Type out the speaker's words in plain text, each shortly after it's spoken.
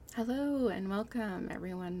Hello and welcome,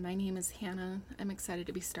 everyone. My name is Hannah. I'm excited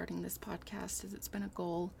to be starting this podcast as it's been a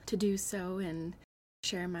goal to do so and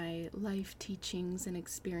share my life teachings and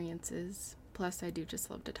experiences. Plus, I do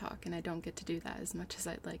just love to talk, and I don't get to do that as much as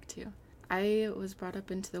I'd like to. I was brought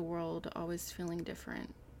up into the world always feeling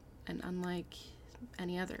different and unlike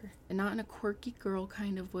any other. And not in a quirky girl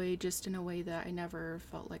kind of way, just in a way that I never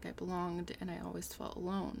felt like I belonged and I always felt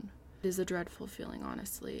alone. It is a dreadful feeling,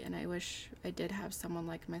 honestly, and I wish I did have someone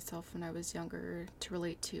like myself when I was younger to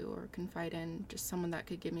relate to or confide in, just someone that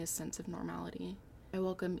could give me a sense of normality. I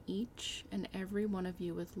welcome each and every one of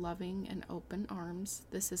you with loving and open arms.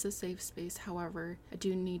 This is a safe space, however, I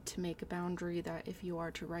do need to make a boundary that if you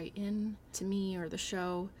are to write in to me or the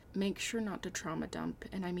show, make sure not to trauma dump,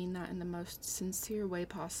 and I mean that in the most sincere way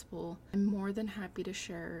possible. I'm more than happy to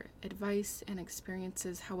share advice and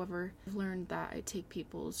experiences, however, I've learned that I take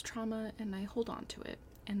people's trauma and I hold on to it,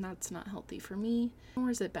 and that's not healthy for me, nor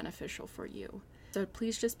is it beneficial for you. So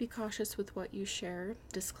please just be cautious with what you share.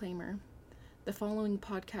 Disclaimer. The following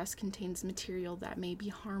podcast contains material that may be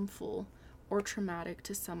harmful or traumatic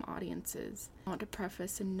to some audiences. I want to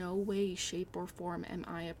preface in no way, shape, or form am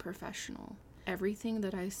I a professional. Everything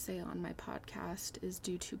that I say on my podcast is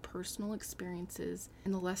due to personal experiences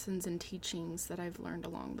and the lessons and teachings that I've learned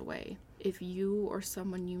along the way. If you or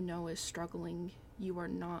someone you know is struggling, you are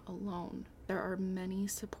not alone. There are many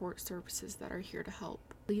support services that are here to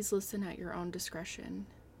help. Please listen at your own discretion,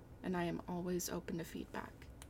 and I am always open to feedback.